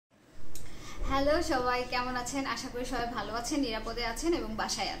Hello সবাই, কেমন আছেন? আশা করি সবাই ভালো আছেন, নিরাপদে আছেন এবং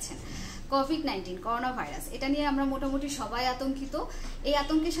বাসায় আছেন। কোভিড-19 করোনা ভাইরাস, এটা নিয়ে আমরা মোটামুটি সবাই আতঙ্কিত। এই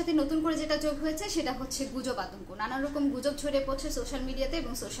আতঙ্কের সাথে নতুন করে যেটা যোগ হয়েছে সেটা হচ্ছে গুজব আতঙ্ক। নানা রকম গুজব ছড়িয়ে পড়ছে সোশ্যাল মিডিয়াতে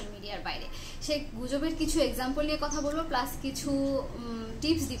এবং সোশ্যাল মিডিয়ার বাইরে। সেই গুজবের কিছু এক্সাম্পল নিয়ে কথা বলবো, প্লাস কিছু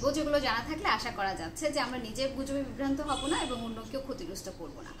টিপস দিব যেগুলো জানা থাকলে আশা করা যাচ্ছে যে আমরা নিজে গুজবে বিভ্রান্ত হব না এবং অন্যকেও ক্ষতিগ্রস্ত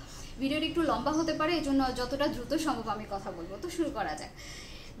করব না। ভিডিওটি একটু লম্বা হতে পারে, এই জন্য যতটা দ্রুত সম্ভব আমি কথা বলবো। তো শুরু করা যাক।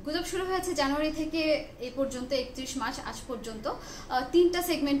 গুজব শুরু হয়েছে জানুয়ারি থেকে এই পর্যন্ত 31 মার্চ আজ পর্যন্ত তিনটা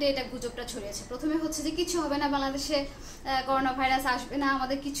সেগমেন্টে এটা গুজবটা ছড়িয়েছে। প্রথমে হচ্ছে যে কিছু হবে না, বাংলাদেশে করোনা ভাইরাস আসবে না,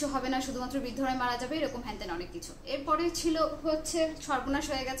 আমাদের কিছু হবে না, শুধুমাত্র বৃদ্ধরাই মারা যাবে, এরকম হ্যানতেন অনেক কিছু। এরপরে ছিল হচ্ছে সর্বনাশ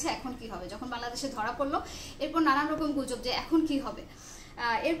হয়ে গেছে, এখন কি হবে। যখন বাংলাদেশে ধরা পড়লো এরপর নানান রকম গুজব যে এখন কি হবে।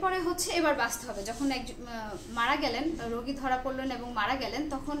 এরপরে হচ্ছে এবার বাঁচতে হবে। যখন মারা গেলেন, রোগী ধরা পড়লেন এবং মারা গেলেন,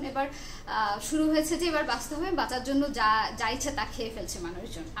 তখন এবার শুরু হয়েছে যে এবার বাঁচতে হবে, বাঁচার জন্য যা ইচ্ছা তা খেয়ে ফেলছে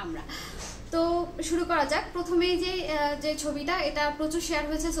মানুষজন। আমরা তো শুরু করা যাক। প্রথমেই যে ছবিটা, এটা প্রচুর শেয়ার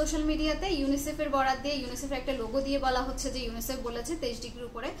হয়েছে সোশ্যাল মিডিয়াতে। ইউনিসেফের বরাত দিয়ে, ইউনিসেফের একটা লোগো দিয়ে বলা হচ্ছে যে ইউনিসেফ বলেছে 23 ডিগ্রির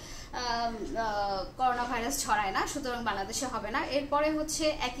উপরে করোনা ভাইরাস ছড়ায় না, সুতরাং বাংলাদেশে হবে না। এরপরে হচ্ছে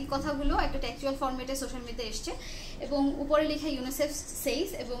একই কথাগুলো একটা টেক্সচুয়াল ফরম্যাটে সোশ্যাল মিডিয়াতে এসছে এবং উপরে লেখা ইউনিসেফ সেইস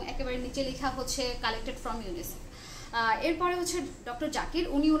এবং একেবারে নিচে লেখা হচ্ছে কালেক্টেড ফ্রম ইউনিসেফ। এরপরে হচ্ছে ডক্টর জাকির,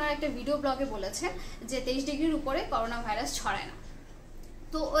 উনি ওনার একটা ভিডিও ব্লগে বলেছেন যে 23 ডিগ্রির উপরে করোনা ভাইরাস ছড়ায় না।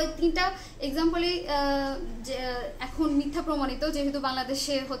 তো ওই তিনটা এক্সাম্পলই এখন মিথ্যা প্রমাণিত, যেহেতু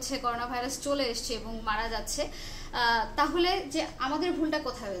বাংলাদেশে হচ্ছে করোনা ভাইরাস চলে এসছে এবং মারা যাচ্ছে। তাহলে যে আমাদের ভুলটা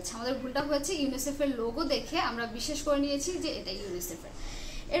কোথায় হয়েছে? আমাদের ভুলটা হয়েছে ইউনিসেফের লোগো দেখে আমরা বিশেষ করে নিয়েছি যে এটা ইউনিসেফের।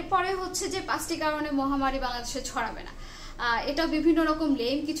 এরপরে হচ্ছে যে 5টি কারণে মহামারী বাংলাদেশে ছড়াবে না। এটা বিভিন্ন রকম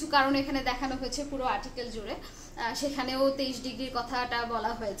লেম কিছু কারণ এখানে দেখানো হয়েছে পুরো আর্টিকেল জুড়ে। সেখানেও 23 ডিগ্রির কথাটা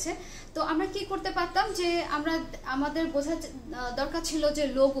বলা হয়েছে। তো আমরা কি করতে পারতাম যে আমাদের বোঝা দরকার ছিল যে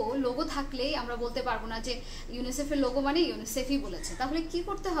লোগো থাকলেই আমরা বলতে পারবো না যে ইউনিসেফের লোগো মানে ইউনিসেফই বলেছে। তাহলে কি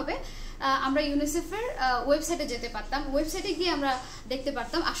করতে হবে? আমরা ইউনিসেফের ওয়েবসাইটে যেতে পারতাম। ওয়েবসাইটে গিয়ে আমরা দেখতে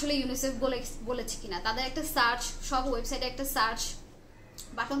পারতাম আসলে ইউনিসেফ বলেছে কিনা। তাদের একটা সার্চ, সব ওয়েবসাইটে একটা সার্চ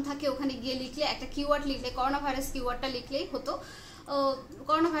বাটন থাকে, ওখানে গিয়ে লিখলে একটা কিওয়ার্ড লিখলে, করোনা ভাইরাস কিওয়ার্ডটা লিখলেই হতো,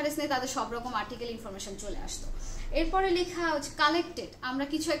 করোনা ভাইরাস নিয়ে তাদের সব রকম আর্টিকেল ইনফরমেশন চলে আসতো। এরপরে লেখা হচ্ছে কালেক্টেড, আমরা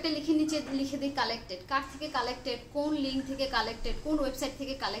কিছু একটা নিচে লিখে দিই কালেক্টেড। কার থেকে কালেক্টেড, কোন লিঙ্ক থেকে কালেক্টেড, কোন ওয়েবসাইট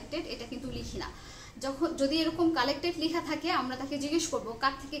থেকে কালেক্টেড, এটা কিন্তু লিখি না। যদি এরকম কালেক্টেড লেখা থাকে, আমরা তাকে জিজ্ঞেস করবো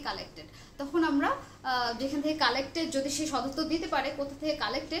কার থেকে কালেক্টেড। তখন আমরা যেখান থেকে কালেক্টেড, যদি সে সদুত্তর দিতে পারে কোথা থেকে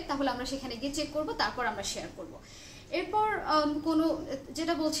কালেক্টেড, তাহলে আমরা সেখানে গিয়ে চেক করবো, তারপর আমরা শেয়ার করব। এরপর কোনো,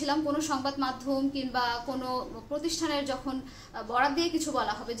 যেটা বলছিলাম, কোনো সংবাদ মাধ্যম কিংবা কোনো প্রতিষ্ঠানের যখন বরাত দিয়ে কিছু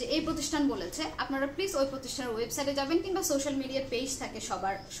বলা হবে যে এই প্রতিষ্ঠান বলেছে, আপনারা প্লিজ ওই প্রতিষ্ঠানের ওয়েবসাইটে যাবেন কিংবা সোশ্যাল মিডিয়ার পেজ থাকে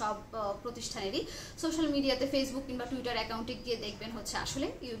সব প্রতিষ্ঠানেরই। সোশ্যাল মিডিয়াতে ফেসবুক কিংবা টুইটার অ্যাকাউন্টে গিয়ে দেখবেন হচ্ছে আসলে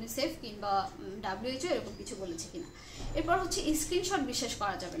ইউনিসেফ কিংবা WHO এরকম কিছু বলেছে কিনা। এরপর হচ্ছে স্ক্রিনশট বিশ্বাস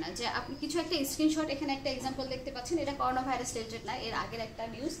করা যাবে না, যে আপনি কিছু একটা স্ক্রিনশট, এখানে একটা এক্সাম্পল দেখতে পাচ্ছেন, এটা করোনা ভাইরাস রিলেটেড না, এর আগের একটা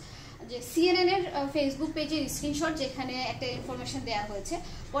নিউজ, যে CNN এর ফেসবুক পেজের স্ক্রিনশট, যেখানে একটা ইনফরমেশন দেওয়া হয়েছে।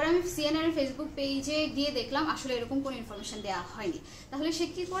 পরে আমি CNN এর ফেসবুক পেজে গিয়ে দেখলাম আসলে এরকম কোনো ইনফরমেশন দেওয়া হয়নি। তাহলে সে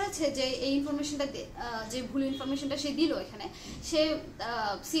কি করেছে যে এই ইনফরমেশনটা, যে ভুল ইনফরমেশনটা সে দিল, এখানে সে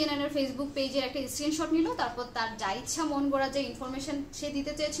CNN এর ফেসবুক পেজের একটা স্ক্রিনশট নিল, তারপর তার যা ইচ্ছা মন গড়া যে ইনফরমেশন সে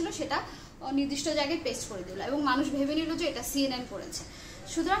দিতে চেয়েছিল সেটা নির্দিষ্ট জায়গায় পেস্ট করে দিল এবং মানুষ ভেবে নিল যে এটা CNN করেছে।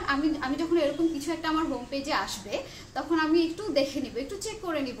 সুতরাং আমি যখন এরকম কিছু একটা আমার হোম পেজে আসবে, তখন আমি একটু দেখে নিব, একটু চেক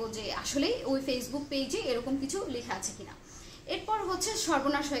করে নিব যে আসলে ওই ফেসবুক পেজে এরকম কিছু লেখা আছে কিনা। এরপর হচ্ছে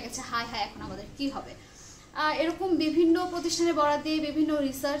সর্বনাশ হয়ে গেছে, হায় হায় এখন আমাদের কি হবে। এরকম বিভিন্ন প্রতিষ্ঠানের বরাত দিয়ে, বিভিন্ন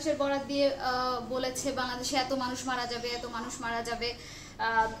রিসার্চের বরাত দিয়ে বলেছে বাংলাদেশে এত মানুষ মারা যাবে, এত মানুষ মারা যাবে।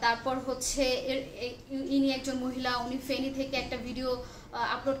 তারপর হচ্ছে ইনি একজন মহিলা, উনি ফেনী থেকে একটা ভিডিও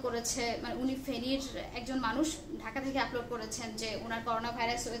আপলোড করেছে, মানে উনি ফেনীর একজন মানুষ, ঢাকা থেকে আপলোড করেছেন যে ওনার করোনা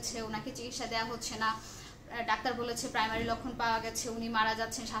ভাইরাস হয়েছে, ওনাকে চিকিৎসা দেওয়া হচ্ছে না, ডাক্তার বলেছে প্রাইমারি লক্ষণ পাওয়া গেছে, উনি মারা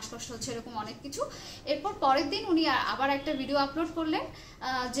যাচ্ছেন, শ্বাসকষ্ট হচ্ছে, এরকম অনেক কিছু। এরপর পরের দিন উনি আবার একটা ভিডিও আপলোড করলেন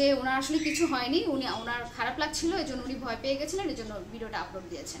যে ওনার আসলে কিছু হয়নি, ওনার খারাপ লাগছিল, এই জন্য উনি ভয় পেয়ে গেছিলেন, এই জন্য ভিডিওটা আপলোড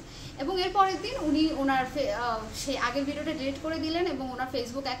দিয়েছেন। এবং এর পরের দিন উনি ওনার সেই আগের ভিডিওটা ডিলিট করে দিলেন এবং ওনার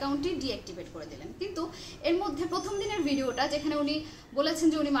ফেসবুক অ্যাকাউন্টটি ডিঅ্যাক্টিভেট করে দিলেন। কিন্তু এর মধ্যে প্রথম দিনের ভিডিওটা, যেখানে উনি বলেছেন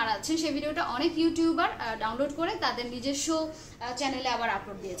যে উনি মারা যাচ্ছেন, সেই ভিডিওটা অনেক ইউটিউবার ডাউনলোড করে তাদের নিজস্ব চ্যানেলে আবার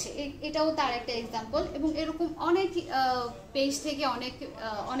আপলোড দিয়েছে। এটাও তার একটা এক্সাম্পল। এবং এরকম অনেক পেজ থেকে,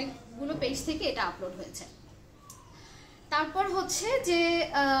 অনেকগুলো পেজ থেকে এটা আপলোড হয়েছে। তারপর হচ্ছে যে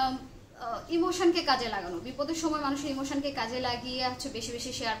ইমোশনকে কাজে লাগানো, বিপদের সময় মানুষের ইমোশনকে কাজে লাগিয়ে হচ্ছে বেশি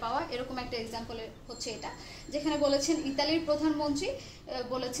বেশি শেয়ার পাওয়া, এরকম একটা এক্সাম্পল হচ্ছে এটা, যেখানে বলেছেন ইতালির প্রধানমন্ত্রী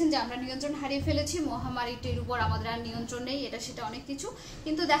বলেছেন যে আমরা নিয়ন্ত্রণ হারিয়ে ফেলেছি, মহামারীটির উপর আমাদের আর নিয়ন্ত্রণ নেই, এটা সেটা অনেক কিছু।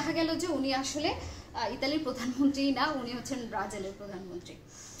 কিন্তু দেখা গেল যে উনি আসলে ইতালির প্রধানমন্ত্রী না, উনি হচ্ছেন ব্রাজিলের প্রধানমন্ত্রী।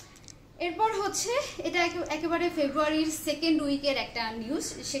 এরপর হচ্ছে এটা একেবারে ফেব্রুয়ারির সেকেন্ড উইকের একটা নিউজ,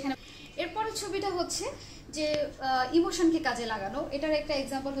 সেখানে এরপরের ছবিটা হচ্ছে যে ইমোশনকে কাজে লাগানো। এটার একটা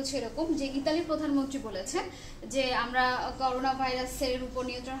এক্সাম্পল হচ্ছে এরকম যে ইতালির প্রধানমন্ত্রী বলেছেন যে আমরা করোনা ভাইরাসের উপর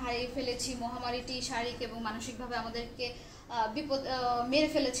নিয়ন্ত্রণ হারিয়ে ফেলেছি, মহামারীটি শারীরিক এবং মানসিকভাবে আমাদেরকে বিপদ মেরে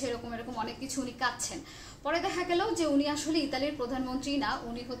ফেলেছে, এরকম এরকম অনেক কিছু উনি কাঁদছেন। পরে দেখা গেল যে উনি আসলে ইতালির প্রধানমন্ত্রী না,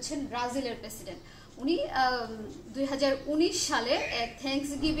 উনি হচ্ছেন ব্রাজিলের প্রেসিডেন্ট। উনি 2019 সালে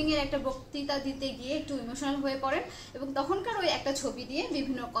থ্যাঙ্কস গিভিংয়ের একটা বক্তৃতা দিতে গিয়ে একটু ইমোশনাল হয়ে পড়েন এবং তখনকার ওই একটা ছবি দিয়ে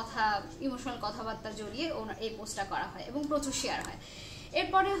বিভিন্ন কথা, ইমোশনাল কথাবার্তা জড়িয়ে এই পোস্টটা করা হয় এবং প্রচুর শেয়ার হয়।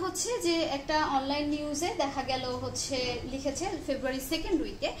 এরপরে হচ্ছে যে একটা অনলাইন নিউজে দেখা গেল হচ্ছে লিখেছে ফেব্রুয়ারি সেকেন্ড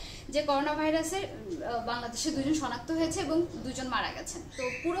উইকে যে করোনা ভাইরাসের বাংলাদেশে 2 জন শনাক্ত হয়েছে এবং 2 জন মারা গেছেন। তো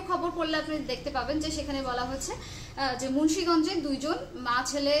পুরো খবর পড়লে আপনি দেখতে পাবেন যে সেখানে বলা হচ্ছে যে মুন্সিগঞ্জে 2 জন মা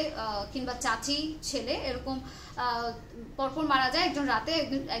ছেলে কিংবা চাচি ছেলে এরকম পরপর মারা যায়, একজন রাতে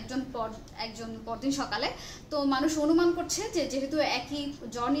একজন পরদিন সকালে। তো মানুষ অনুমান করছে যে যেহেতু একই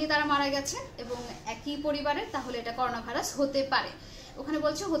জ্বর নিয়ে তারা মারা গেছে এবং একই পরিবারের, তাহলে এটা করোনা ভাইরাস হতে পারে। ওখানে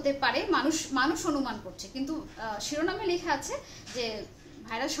বলছে হতে পারে, মানুষ অনুমান করছে, কিন্তু শিরোনামে লেখা আছে যে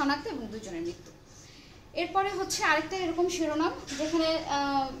ভাইরাস শনাক্ত এবং 2 জনের মৃত্যু। এরপরে হচ্ছে আরেকটা এরকম শিরোনাম যেখানে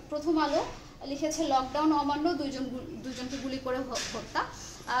প্রথম আলো লিখেছে লকডাউন অমান্য, 2 জনকে গুলি করে হত্যা।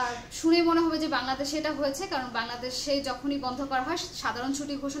 শুনে মনে হবে যে বাংলাদেশে এটা হয়েছে, কারণ বাংলাদেশে যখনই বন্ধ করা হয়, সাধারণ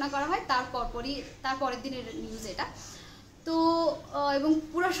ছুটি ঘোষণা করা হয়, তার পরের দিনের নিউজ এটা। তো এবং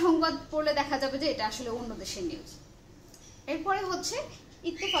পুরো সংবাদ পড়লে দেখা যাবে যে এটা আসলে অন্য দেশের নিউজ। এরপরে হচ্ছে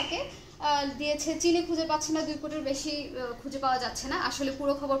ইত্তেফাকে দিয়েছে চীনে খুঁজে পাচ্ছে না, 2 কোটির বেশি খুঁজে পাওয়া যাচ্ছে না। আসলে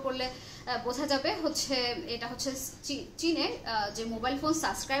পুরো খবর পড়লে বোঝা যাবে হচ্ছে এটা হচ্ছে চীনে যে মোবাইল ফোন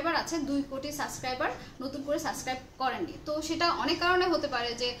সাবস্ক্রাইবার আছে 2 কোটি সাবস্ক্রাইবার নতুন করে সাবস্ক্রাইব করেননি। তো সেটা অনেক কারণে হতে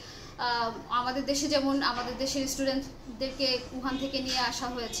পারে, যে আমাদের দেশে যেমন আমাদের দেশের স্টুডেন্টদেরকে উহান থেকে নিয়ে আসা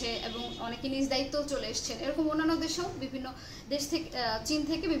হয়েছে এবং অনেকে নিজ দায়িত্ব চলে এসছেন, এরকম অন্যান্য দেশেও বিভিন্ন দেশ থেকে চীন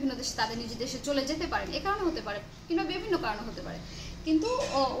থেকে বিভিন্ন দেশে তাদের নিজ দেশে চলে যেতে পারেন, এ কারণে হতে পারে কিংবা বিভিন্ন কারণে হতে পারে। কিন্তু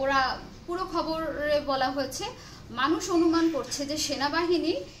ওরা পুরো খবরে বলা হয়েছে মানুষ অনুমান করছে যে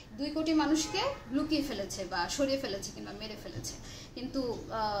সেনাবাহিনী 2 কোটি মানুষকে লুকিয়ে ফেলেছে বা সরিয়ে ফেলেছে কিংবা মেরে ফেলেছে, কিন্তু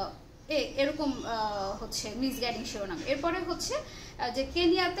এরকম হচ্ছে মিসগাইডিং শিরোনাম। এরপরে হচ্ছে যে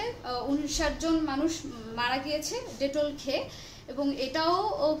কেনিয়াতে 59 জন মানুষ মারা গিয়েছে ডেটল খেয়ে, এবং এটাও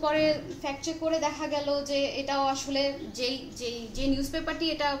পরে ফ্যাক্ট চেক করে দেখা গেল যে এটাও আসলে যেই নিউজ পেপারটি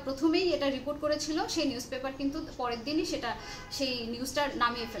এটা প্রথমেই এটা রিপোর্ট করেছিল, সেই নিউজ পেপার কিন্তু পরের দিনই সেই নিউজটা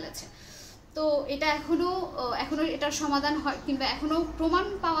নামিয়ে ফেলেছে। তো এটা এখনো এটার সমাধান হয় কিংবা এখনো প্রমাণ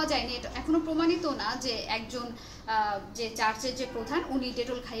পাওয়া যায়নি, এটা এখনো প্রমাণিত না যে একজন যে চার্চের যে প্রধান উনি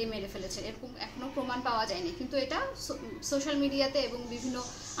ডেটল খাইয়ে মেরে ফেলেছে, এরকম এখনো প্রমাণ পাওয়া যায়নি। কিন্তু এটা সোশ্যাল মিডিয়াতে এবং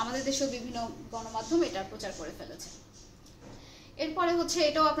আমাদের দেশেও বিভিন্ন গণমাধ্যম এটা প্রচার করে ফেলেছে। এরপরে হচ্ছে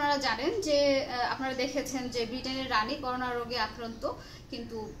এটাও আপনারা জানেন যে আপনারা দেখেছেন যে ব্রিটেনের রানী করোনা রোগে আক্রান্ত,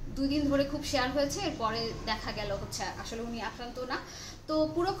 কিন্তু 2 দিন ধরে খুব শেয়ার হয়েছে, এরপরে দেখা গেল হচ্ছে আসলে উনি আক্রান্ত না। তো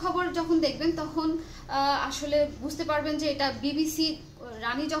পুরো খবর যখন দেখবেন তখন আসলে বুঝতে পারবেন যে এটা বিবিসি,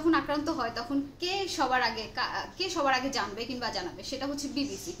 রানী যখন আক্রান্ত হয় তখন কে সবার আগে জানবে কিংবা জানাবে, সেটা হচ্ছে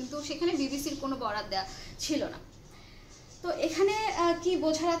বিবিসি, কিন্তু সেখানে বিবিসির কোনো বরাত দেওয়া ছিল না। তো এখানে কি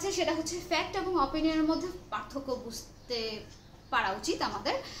বোঝার আছে সেটা হচ্ছে ফ্যাক্ট এবং অপিনিয়নের মধ্যে পার্থক্য বুঝতে পারা উচিত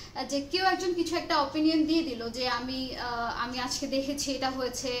আমাদের। যে কেউ একজন কিছু একটা অপিনিয়ন দিয়ে দিল যে আমি আজকে দেখেছি এটা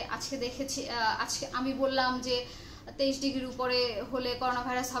হয়েছে, আজকে আমি বললাম যে 23 ডিগ্রির উপরে হলে করোনা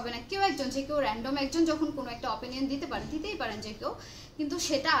ভাইরাস হবে না, কেউ র্যান্ডম একজন যখন কোনো একটা অপিনিয়ন দিতেই পারেন যে কেউ, কিন্তু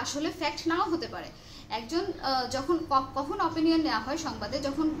সেটা আসলে ফ্যাক্ট নাও হতে পারে। একজন যখন কখন অপিনিয়ন নেওয়া হয় সংবাদে,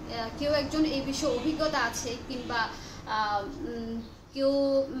 যখন কেউ একজন এই বিষয়ে অভিজ্ঞতা আছে কিংবা কেউ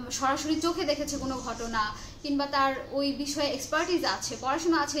সরাসরি চোখে দেখেছে কোনো ঘটনা কিংবা তার ওই বিষয়ে এক্সপার্টিজ আছে,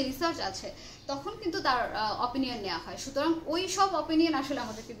 পড়াশোনা আছে, রিসার্চ আছে, তখন কিন্তু তার অপিনিয়ন নেওয়া হয়। সুতরাং ওই সব অপিনিয়ন আসলে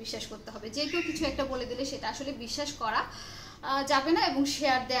আমাদেরকে বিশ্বাস করতে হবে। যে কেউ কিছু একটা বলে দিলে সেটা আসলে বিশ্বাস করা যাবে না এবং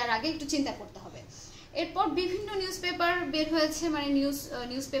শেয়ার দেওয়ার আগে একটু চিন্তা করতে হবে। এরপর বিভিন্ন নিউজ পেপার বের হয়েছে, মানে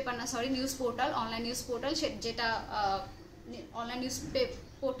news portal, online news portal, যেটা অনলাইন নিউজ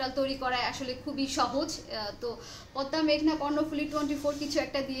পোর্টাল তৈরি করায় আসলে খুবই সহজ। তো পদ্মা, মেঘনা, কর্ণফুলী 24 কিছু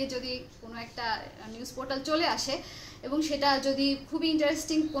একটা দিয়ে যদি কোনো একটা নিউজ পোর্টাল চলে আসে এবং সেটা যদি খুবই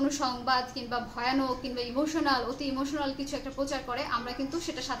ইন্টারেস্টিং কোনো সংবাদ কিংবা ভয়ানক কিংবা অতি ইমোশনাল কিছু একটা প্রচার করে, আমরা কিন্তু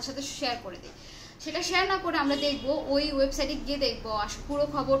সেটা সাথে সাথে শেয়ার করে দিই। সেটা শেয়ার না করে আমরা দেখবো ওই ওয়েবসাইটে গিয়ে দেখবো, পুরো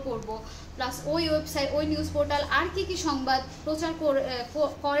খবর পড়বো, প্লাস ওই ওয়েবসাইট ওই নিউজ পোর্টাল আর কি কি সংবাদ প্রচার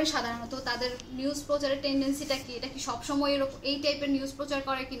করে সাধারণত, তাদের নিউজ প্রচারের টেন্ডেন্সিটা কি, এটা কি সবসময় এরকম এই টাইপের নিউজ প্রচার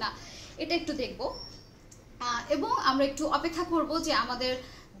করে কিনা এটা একটু দেখবো। এবং আমরা একটু অপেক্ষা করব যে আমাদের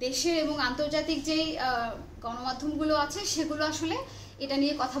দেশের এবং আন্তর্জাতিক যেই গণমাধ্যমগুলো আছে সেগুলো আসলে এটা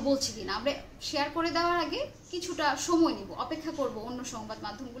নিয়ে কথা বলছে কিনা। আমরা শেয়ার করে দেওয়ার আগে কিছুটা সময় নিব, অপেক্ষা করব অন্য সংবাদ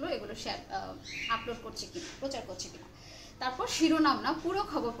মাধ্যমগুলো এগুলো শেয়ার আপলোড করছে কিনা, প্রচার করছে কিনা। তারপর শিরোনাম না, পুরো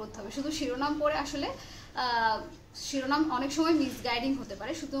খবর পড়তে হবে। শুধু শিরোনাম পড়ে আসলে শিরোনাম অনেক সময় মিসগাইডিং হতে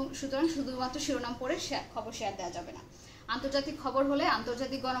পারে, সুতরাং শুধুমাত্র শিরোনাম পড়ে খবর শেয়ার দেওয়া যাবে না। আন্তর্জাতিক খবর হলে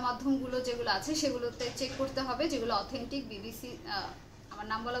আন্তর্জাতিক গণমাধ্যমগুলো যেগুলো আছে সেগুলোতে চেক করতে হবে, যেগুলো অথেন্টিক, বিবিসি আমার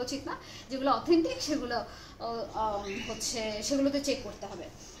নাম বলা উচিত না, যেগুলো অথেন্টিক সেগুলো হচ্ছে সেগুলোতে চেক করতে হবে।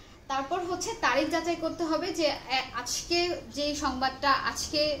 তারপর হচ্ছে তারিখ যাচাই করতে হবে যে আজকে যে সংবাদটা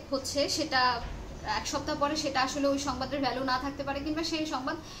আজকে হচ্ছে সেটা এক সপ্তাহ পরে সেটা আসলে ওই সংবাদের ভ্যালু না থাকতে পারে, কিংবা সেই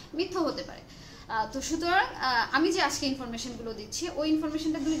সংবাদ মিথ্যা হতে পারে। তো সুতরাং আমি যে আজকে ইনফরমেশনগুলো দিচ্ছি ওই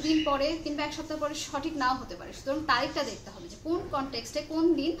ইনফরমেশনটা 2 দিন পরে কিংবা এক সপ্তাহ পরে সঠিক নাও হতে পারে। সুতরাং তারিখটা দেখতে হবে যে কোন কনটেক্সটে কোন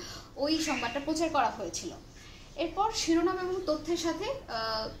দিন ওই সংবাদটা প্রচার করা হয়েছিল। এরপর শিরোনাম এবং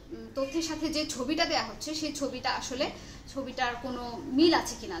তথ্যের সাথে যে ছবিটা দেওয়া হচ্ছে সেই ছবিটা আসলে ছবিটার কোনো মিল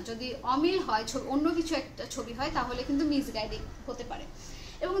আছে কিনা। যদি অমিল হয়, অন্য কিছু একটা ছবি হয়, তাহলে কিন্তু মিসগাইডিং হতে পারে।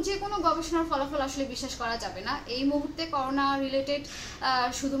 এবং যে কোনো গবেষণার ফলাফল আসলে বিশ্বাস করা যাবে না এই মুহূর্তে। করোনা রিলেটেড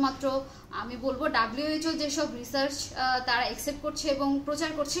শুধুমাত্র আমি বলবো WHO যেসব রিসার্চ তারা অ্যাকসেপ্ট করছে এবং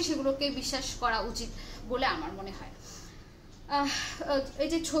প্রচার করছে সেগুলোকে বিশ্বাস করা উচিত বলে আমার মনে হয়। এই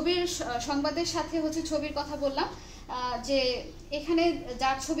যে ছবির সংবাদের সাথে হচ্ছে ছবির কথা বললাম, যে এখানে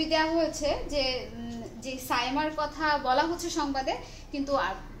যার ছবি দেওয়া হয়েছে যে সাইমার কথা বলা হচ্ছে সংবাদে, কিন্তু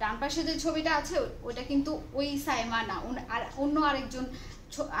আর ডান পাশে যে ছবিটা আছে ওইটা কিন্তু ওই সাইমা না, আর অন্য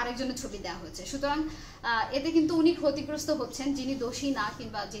আরেকজনের ছবি দেওয়া হয়েছে। সুতরাং এতে কিন্তু উনি ক্ষতিগ্রস্ত হচ্ছেন, যিনি দোষী না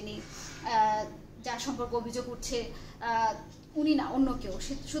কিংবা যিনি যার সম্পর্কে অভিযোগ উঠছে উনি না, অন্য কেউ।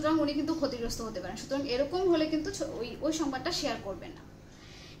 সুতরাং উনি কিন্তু ক্ষতিগ্রস্ত হতে পারেন। সুতরাং এরকম হলে কিন্তু ওই সংবাদটা শেয়ার করবেন না।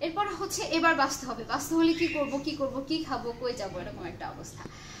 এরপর হচ্ছে এবার বাঁচতে হবে, বাঁচতে হলে কি করব, কি খাবো, কই যাবো, এরকম একটা অবস্থা।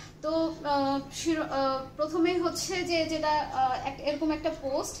 তো প্রথমেই হচ্ছে যেটা এরকম একটা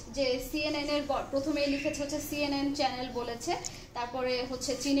পোস্ট যে CNN এর প্রথমেই লিখেছে হচ্ছে CNN চ্যানেল বলেছে, তারপরে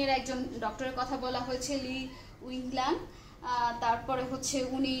হচ্ছে চীনের একজন ডক্টরের কথা বলা হয়েছে লি উইংল্যাং, তারপরে হচ্ছে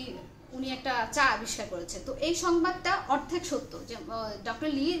উনি একটা চা আবিষ্কার করেছে। তো এই সংবাদটা অর্ধেক সত্য, যে ডক্টর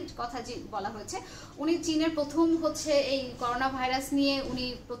লির কথা যে বলা হয়েছে, উনি চীনের প্রথম হচ্ছে এই করোনা ভাইরাস নিয়ে উনি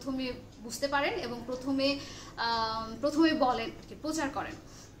প্রথমে বুঝতে পারেন এবং প্রথমে বলেন, প্রচার করেন,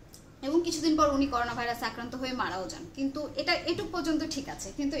 এবং কিছুদিন পর উনি করোনা ভাইরাসে আক্রান্ত হয়ে মারাও যান। কিন্তু এটুক পর্যন্ত ঠিক আছে,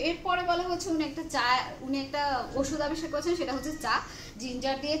 কিন্তু এরপরে বলা হচ্ছে উনি একটা ওষুধ আবিষ্কার করেছেন, সেটা হচ্ছে চা,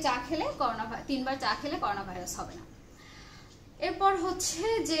 জিঞ্জার দিয়ে চা খেলে 3বার চা খেলে করোনা ভাইরাস হবে না। এরপর হচ্ছে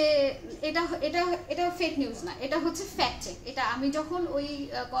যে এটা ফেক নিউজ না, এটা হচ্ছে ফ্যাক্ট চেক। এটা আমি যখন ওই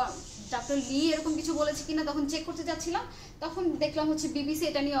ডক্টর লি এরকম কিছু বলেছে কিনা তখন চেক করতে যাচ্ছিলাম, তখন দেখলাম হচ্ছে BBC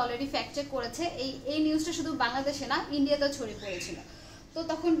এটা নিয়ে অলরেডি ফ্যাক্ট চেক করেছে। এই নিউজটা শুধু বাংলাদেশে না, ইন্ডিয়াতেও ছড়িয়ে পড়েছিল। তো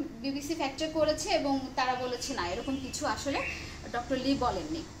তখন BBC ফ্যাক্ট চেক করেছে এবং তারা বলেছে না, এরকম কিছু আসলে ডক্টর লি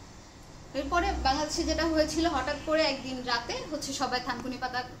বলেননি। এরপরে বাংলাদেশে যেটা হয়েছিল, হঠাৎ করে একদিন রাতে হচ্ছে সবাই থানকুনি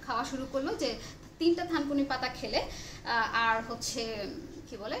পাতা খাওয়া শুরু করলো, যে 3টা থানকুনি পাতা খেলে আর হচ্ছে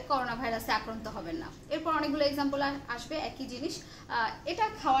কি বলে করোনা ভাইরাসে আক্রান্ত হবেন না। এরপর অনেকগুলো এক্সাম্পল আসবে একই জিনিস। এটা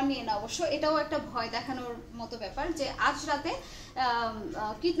খাওয়া নিয়ে না অবশ্য, এটাও একটা ভয় দেখানোর মতো ব্যাপার, যে আজ রাতে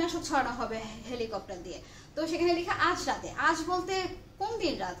কীটনাশক ছড়ানো হবে হেলিকপ্টার দিয়ে। তো সেখানে লেখা আজ রাতে, আজ বলতে কোন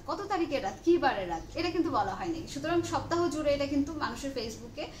দিন রাত, কত তারিখের রাত, কি বারের রাত, এটা কিন্তু বলা হয়নি। সুতরাং সপ্তাহ জুড়ে এটা কিন্তু মানুষের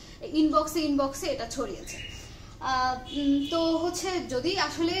ফেসবুকে ইনবক্সে এটা ছড়িয়েছে। তো হচ্ছে যদি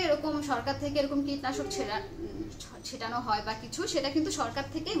আসলে এরকম সরকার থেকে এরকম কীটনাশক ছেটানো হয় বা কিছু, সেটা কিন্তু সরকার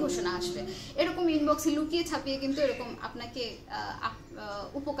থেকেই ঘোষণা আসবে। এরকম ইনবক্সে লুকিয়ে ছাপিয়ে কিন্তু এরকম আপনাকে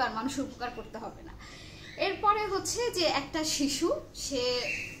মানুষের উপকার করতে হবে না। এরপরে হচ্ছে যে একটা শিশু, সে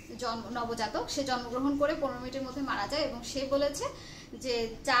নবজাতক, সে জন্মগ্রহণ করে 15 মিনিটের মধ্যে মারা যায়, এবং সে বলেছে যে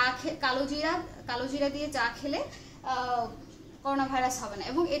কালো জিরা দিয়ে চা খেলে করোনা ভাইরাস হবে না।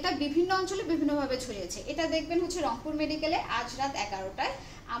 এবং এটা বিভিন্ন অঞ্চলে বিভিন্নভাবে ছড়িয়েছে। এটা দেখবেন হচ্ছে রংপুর মেডিকেলে আজ রাত 11টায়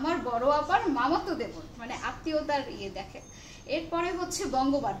আমার বড় আপার মামাতো দেবর, মানে আত্মীয়তার দেখে। এরপরে হচ্ছে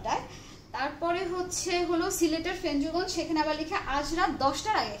বঙ্গবাড্ডায়, তারপরে হলো সিলেটের ফেঞ্জুগঞ্জ, সেখানে আবার লিখে আজ রাত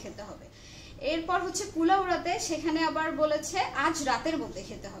 10টার আগে খেতে হবে। এরপর হচ্ছে কুলাউড়াতে, সেখানে আবার বলেছে আজ রাতের মধ্যে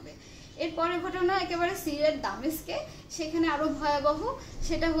খেতে হবে। এরপরের ঘটনা একেবারে সিলেট দামেস্কে, সেখানে আরো ভয়াবহ,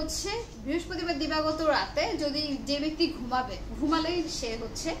 সেটা হচ্ছে বৃহস্পতিবার দিবাগত রাতে যদি যে ব্যক্তি ঘুমালেই সে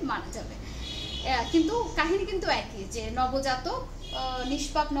হচ্ছে মারা যাবে। কিন্তু কাহিনী কিন্তু একই, যে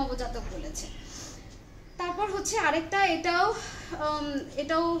নিষ্পাপ নবজাতক বলেছে। তারপর হচ্ছে আরেকটা,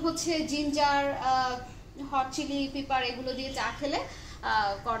 এটাও হচ্ছে জিঞ্জার, হট চিলি, পেপার এগুলো দিয়ে চা খেলে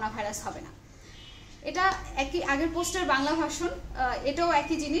করোনা ভাইরাস হবে না। এটা একই আগের পোস্টের বাংলা ভার্সন, এটাও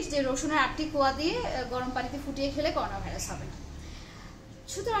একই জিনিস, যে রসুনের 8টি কোয়া দিয়ে গরম পানিতে ফুটিয়ে খেলে করোনা ভাইরাস হবে না।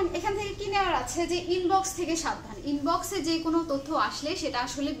 সুতরাং এখান থেকে কি নেওয়ার আছে, যে ইনবক্স থেকে সাবধান। ইনবক্সে যে কোনো তথ্য আসলে সেটা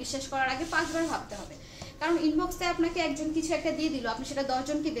আসলে বিশ্বাস করার আগে 5 বার ভাবতে হবে। কারণ ইনবক্সে আপনাকে একজন কিছু একটা দিয়ে দিল, আপনি সেটা 10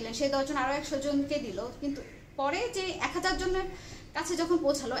 জনকে দিলেন, সেই 10 জন আরও 100 জনকে দিল, কিন্তু পরে যে 1000 জনের কাছে যখন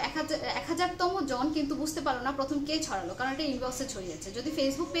পৌঁছালো 1000তম জন কিন্তু বুঝতে পারলো না প্রথম কে ছড়ালো, কারণ এটা ইনবক্সে ছড়িয়েছে। যদি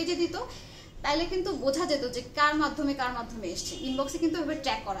ফেসবুক পেজে দিত তাহলে কিন্তু বোঝা যেত যে কার মাধ্যমে এসছে। ইনবক্সে কিন্তু এভাবে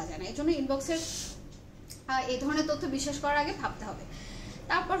ট্র্যাক করা যায় না, এই জন্য ইনবক্সের এই ধরনের তথ্য বিশ্বাস করার আগে ভাবতে হবে।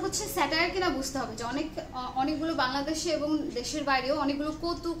 তারপর হচ্ছে স্যাটায়ার কিনা বুঝতে হবে, যে অনেকগুলো বাংলাদেশে এবং দেশের বাইরেও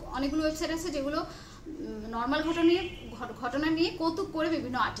অনেকগুলো ওয়েবসাইট আছে যেগুলো নর্মাল ঘটনা নিয়ে কৌতুক করে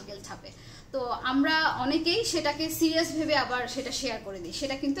বিভিন্ন আর্টিকেল ছাপে। তো আমরা অনেকেই সেটাকে সিরিয়াস ভেবে আবার সেটা শেয়ার করে দিই,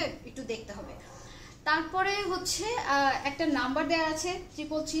 সেটা কিন্তু একটু দেখতে হবে। তারপরে হচ্ছে একটা নাম্বার দেওয়া আছে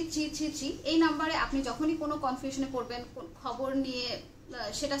 3333333। এই নাম্বারে আপনি যখনই কোনো কনফিউশনে পড়বেন, খবর নিয়ে,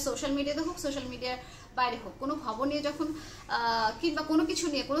 সেটা সোশ্যাল মিডিয়াতে হোক, সোশ্যাল মিডিয়ার বাইরে হোক, কোনো খবর নিয়ে যখন কিংবা কোনো কিছু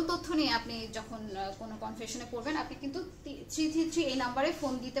নিয়ে, কোনো তথ্য নিয়ে আপনি যখন কোনো কনফিউশনে পড়বেন, আপনি কিন্তু 333 এই নাম্বারে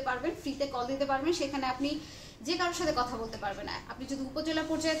ফোন দিতে পারবেন, ফ্রিতে কল দিতে পারবেন। সেখানে আপনি যে কারোর সাথে কথা বলতে পারবেন। আপনি যদি উপজেলা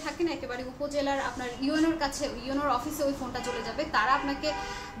পর্যায়ে থাকেন, একেবারে উপজেলার আপনার ইউএনওর কাছে, ইউএনওর অফিসে ওই ফোনটা চলে যাবে, তারা আপনাকে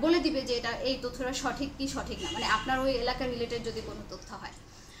বলে দিবে যে এটা এই তথ্যটা সঠিক কি সঠিক না, মানে আপনার ওই এলাকা রিলেটেড যদি কোনো তথ্য হয়।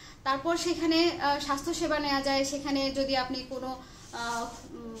 তারপর সেখানে স্বাস্থ্যসেবা নেওয়া যায়, সেখানে যদি আপনি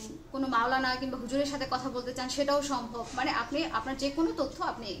কোনো মাওলানা কিংবা হুজুরের সাথে কথা বলতে চান সেটাও সম্ভব, মানে আপনি আপনার যে কোনো তথ্য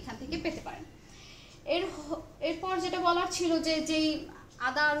আপনি এখান থেকে পেতে পারেন। এরপর যেটা বলার ছিল, যে যেই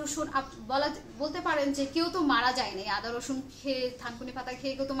আদা রসুন বলতে পারেন যে কেউ তো মারা যায়নি, আদা রসুন খেয়ে, থানকুনি পাতা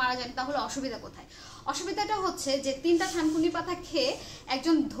খেয়ে কেউ তো মারা যায়নি, তাহলে অসুবিধা কোথায়? অসুবিধাটা হচ্ছে যে 3টা থানকুনি পাতা খেয়ে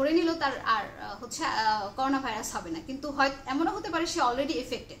একজন ধরে নিল তার আর হচ্ছে করোনা ভাইরাস হবে না, কিন্তু হয় এমনও হতে পারে সে অলরেডি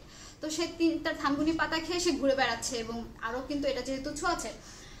এফেক্টেড, তো সে 3টা থানকুনি পাতা খেয়ে সে ঘুরে বেড়াচ্ছে, এবং আরও কিন্তু এটা যেহেতু ছোঁয়াছে,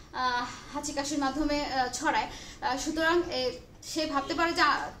 হাঁচি কাশির মাধ্যমে ছড়ায়, সুতরাং সে ভাবতে পারে যে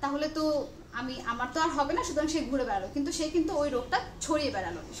তাহলে তো আমার তো আর হবে না, সুতরাং সে ঘুরে বেড়ালো, কিন্তু সে কিন্তু ওই রোগটা ছড়িয়ে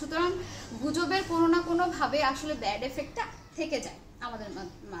বেড়ালো। সুতরাং গুজবের কোনো না কোনোভাবে আসলে ব্যাড এফেক্টটা থেকে যায় আমাদের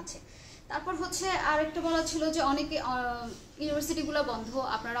মাঝে। তারপর হচ্ছে আরেকটা বলা ছিল যে অনেকে ইউনিভার্সিটিগুলো বন্ধ,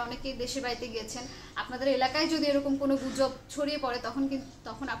 আপনারা অনেকে দেশের বাড়িতে গিয়েছেন, আপনাদের এলাকায় যদি এরকম কোনো গুজব ছড়িয়ে পড়ে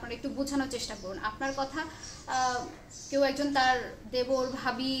তখন আপনারা একটু বোঝানোর চেষ্টা করুন। আপনার কথা কেউ একজন তার দেবর,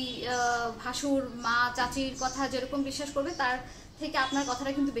 ভাবি, ভাসুর, মা, চাচির কথা যেরকম বিশ্বাস করবে, তার থেকে আপনার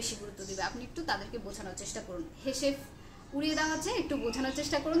কথাটা কিন্তু বেশি গুরুত্ব দিবে। আপনি একটু তাদেরকে বোঝানোর চেষ্টা করুন, হেসে উড়িয়ে দেওয়া হচ্ছে, একটু বোঝানোর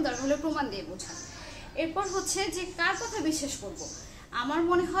চেষ্টা করুন, দরকার হলে প্রমাণ দিয়ে বোঝান। এরপর হচ্ছে যে কার কথা বিশ্বাস করব। আমার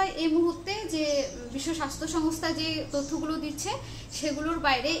মনে হয় এই মুহূর্তে যে বিশ্ব স্বাস্থ্য সংস্থা যে তথ্যগুলো দিচ্ছে সেগুলোর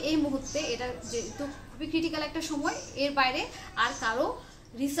বাইরে এই মুহূর্তে, এটা যেহেতু খুবই ক্রিটিক্যাল একটা সময়, এর বাইরে আর কারো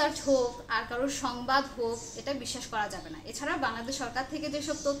রিসার্চ হোক, আর কারো সংবাদ হোক, এটা বিশ্বাস করা যাবে না। এছাড়া বাংলাদেশ সরকার থেকে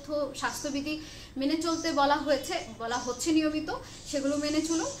যেসব তথ্য, স্বাস্থ্যবিধি মেনে চলতে বলা হচ্ছে নিয়মিত, সেগুলো মেনে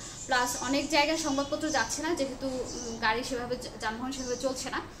চলুন। প্লাস অনেক জায়গায় সংবাদপত্র যাচ্ছে না, যেহেতু গাড়ি সেভাবে, যানবাহন সেভাবে চলছে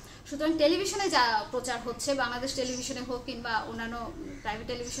না, সুতরাং টেলিভিশনে যা প্রচার হচ্ছে, বাংলাদেশ টেলিভিশনে হোক কিংবা অন্যান্য প্রাইভেট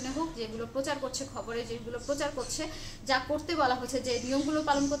টেলিভিশনে হোক, যেগুলো প্রচার করছে, খবরে যেগুলো প্রচার করছে, যা করতে বলা হয়েছে, যে নিয়মগুলো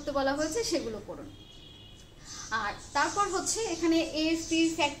পালন করতে বলা হয়েছে, সেগুলো করুন। আর তারপর হচ্ছে এখানে AFP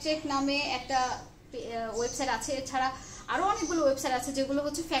ফ্যাক্ট চেক নামে একটা ওয়েবসাইট আছে, এছাড়া আরও অনেকগুলো ওয়েবসাইট আছে যেগুলো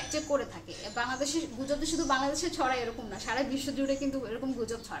হচ্ছে ফ্যাক্ট চেক করে থাকে। বাংলাদেশের গুজব শুধু বাংলাদেশে ছড়ায় এরকম না, সারা বিশ্ব জুড়ে কিন্তু এরকম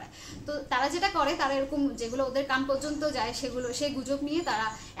গুজব ছড়ায়। তো তারা যেটা করে, তারা এরকম যেগুলো ওদের কান পর্যন্ত যায়, সেই গুজব নিয়ে তারা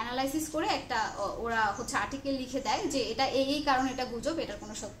অ্যানালাইসিস করে ওরা হচ্ছে আর্টিকেল লিখে দেয় যে এটা এই কারণে এটা গুজব, এটার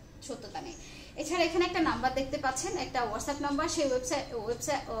কোনো সত্যতা নেই। এছাড়া এখানে একটা নাম্বার দেখতে পাচ্ছেন, একটা হোয়াটসঅ্যাপ নাম্বার, সেই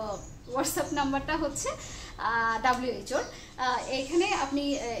হোয়াটসঅ্যাপ নাম্বারটা হচ্ছে WHO-র।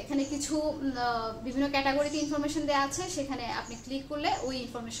 এখানে কিছু বিভিন্ন ক্যাটাগরিতে ইনফরমেশন দেওয়া আছে, সেখানে আপনি ক্লিক করলে ওই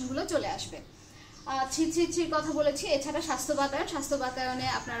ইনফরমেশনগুলো চলে আসবে। 333 কথা বলেছি। এছাড়া স্বাস্থ্য বাতায়নে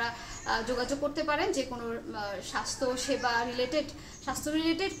আপনারা যোগাযোগ করতে পারেন যে কোনো স্বাস্থ্য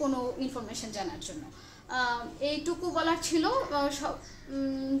রিলেটেড কোনো ইনফরমেশন জানার জন্য। এইটুকু বলার ছিল।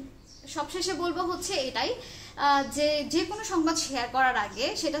 সবশেষে বলবো হচ্ছে এটাই, যে কোনো সংবাদ শেয়ার করার আগে,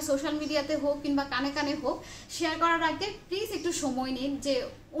 সেটা সোশ্যাল মিডিয়াতে হোক কিংবা কানে কানে হোক, শেয়ার করার আগে প্লিজ একটু সময় নিন যে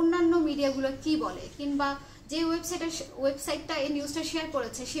অন্যান্য মিডিয়াগুলো কি বলে, কিংবা যে ওয়েবসাইটটা এই নিউজটা শেয়ার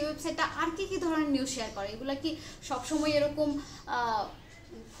করেছে সেই ওয়েবসাইটটা আর কি ধরনের নিউজ শেয়ার করে, এগুলো কি সবসময় এরকম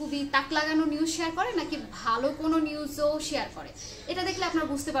খুবই তাক লাগানো নিউজ শেয়ার করে নাকি ভালো কোনো নিউজও শেয়ার করে। এটা দেখলে আপনারা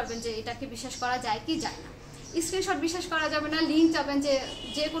বুঝতে পারবেন যে এটাকে বিশ্বাস করা যায় কি যায় না। স্ক্রিনশট বিশ্বাস করা যাবে না, লিঙ্ক যাবেন,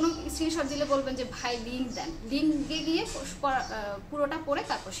 যে কোনো স্ক্রিনশট দিলে বলবেন যে ভাই লিঙ্ক দেন, লিঙ্কে গিয়ে পুরোটা পড়ে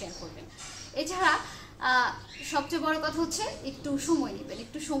তারপর শেয়ার করবেন। এছাড়া সবচেয়ে বড় কথা হচ্ছে একটু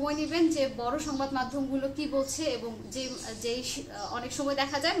সময় নেবেন যে বড় সংবাদ মাধ্যমগুলো কি বলছে, এবং যেই অনেক সময়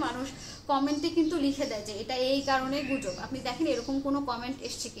দেখা যায় মানুষ কমেন্টে কিন্তু লিখে দেয় যে এটা এই কারণে গুজব, আপনি দেখেন এরকম কোনো কমেন্ট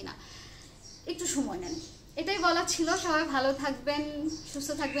এসছে কিনা, একটু সময় নেন। এটাই বলা ছিল। সবাই ভালো থাকবেন, সুস্থ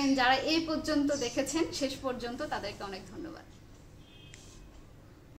থাকবেন। যারা এই পর্যন্ত দেখেছেন শেষ পর্যন্ত তাদেরকে অনেক ধন্যবাদ।